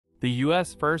The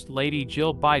U.S. First Lady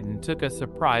Jill Biden took a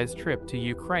surprise trip to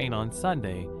Ukraine on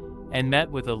Sunday and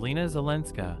met with Alina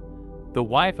Zelenska, the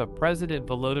wife of President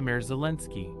Volodymyr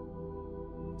Zelensky.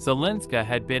 Zelenska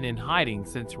had been in hiding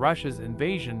since Russia's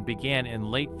invasion began in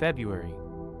late February.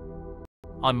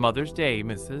 On Mother's Day,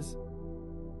 Mrs.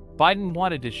 Biden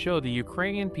wanted to show the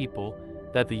Ukrainian people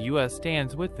that the U.S.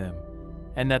 stands with them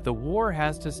and that the war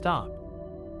has to stop.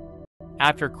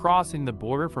 After crossing the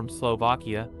border from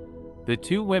Slovakia, the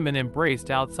two women embraced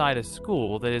outside a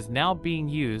school that is now being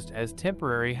used as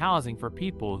temporary housing for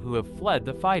people who have fled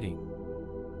the fighting.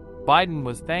 Biden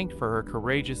was thanked for her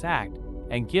courageous act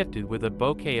and gifted with a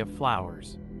bouquet of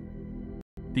flowers.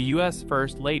 The U.S.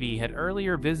 First Lady had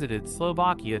earlier visited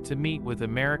Slovakia to meet with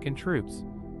American troops,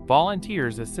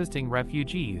 volunteers assisting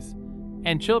refugees,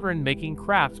 and children making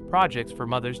crafts projects for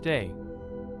Mother's Day.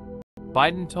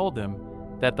 Biden told them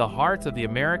that the hearts of the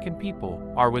American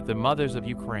people are with the mothers of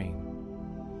Ukraine.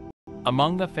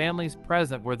 Among the families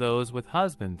present were those with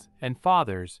husbands and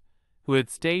fathers who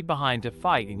had stayed behind to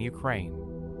fight in Ukraine.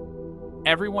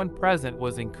 Everyone present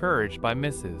was encouraged by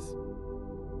Mrs.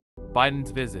 Biden's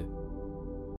visit.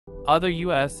 Other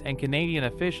U.S. and Canadian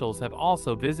officials have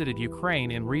also visited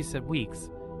Ukraine in recent weeks,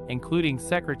 including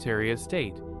Secretary of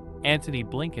State Antony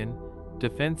Blinken,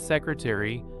 Defense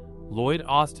Secretary Lloyd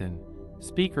Austin,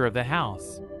 Speaker of the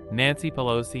House Nancy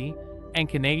Pelosi, and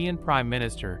Canadian Prime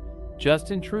Minister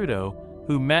Justin Trudeau,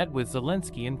 who met with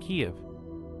Zelensky in Kyiv.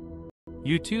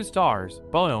 U2 stars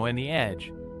Bono and The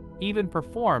Edge even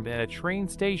performed at a train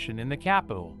station in the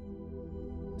capital.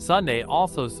 Sunday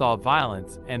also saw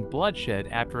violence and bloodshed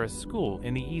after a school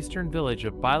in the eastern village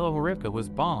of Bilohorivka was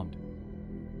bombed.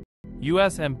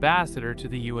 U.S. Ambassador to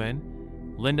the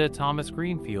UN, Linda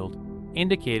Thomas-Greenfield,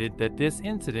 indicated that this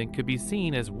incident could be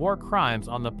seen as war crimes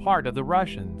on the part of the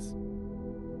Russians.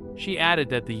 She added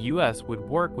that the U.S. would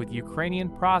work with Ukrainian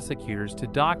prosecutors to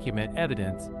document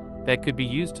evidence that could be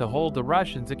used to hold the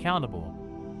Russians accountable.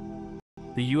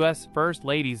 The U.S. First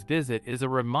Lady's visit is a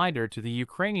reminder to the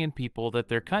Ukrainian people that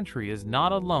their country is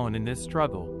not alone in this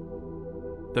struggle.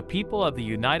 The people of the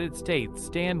United States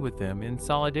stand with them in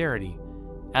solidarity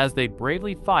as they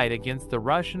bravely fight against the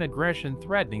Russian aggression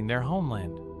threatening their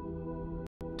homeland.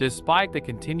 Despite the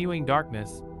continuing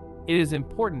darkness, it is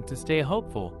important to stay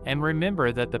hopeful and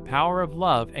remember that the power of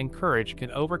love and courage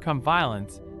can overcome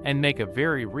violence and make a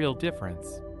very real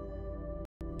difference.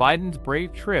 Biden's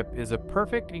brave trip is a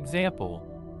perfect example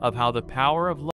of how the power of love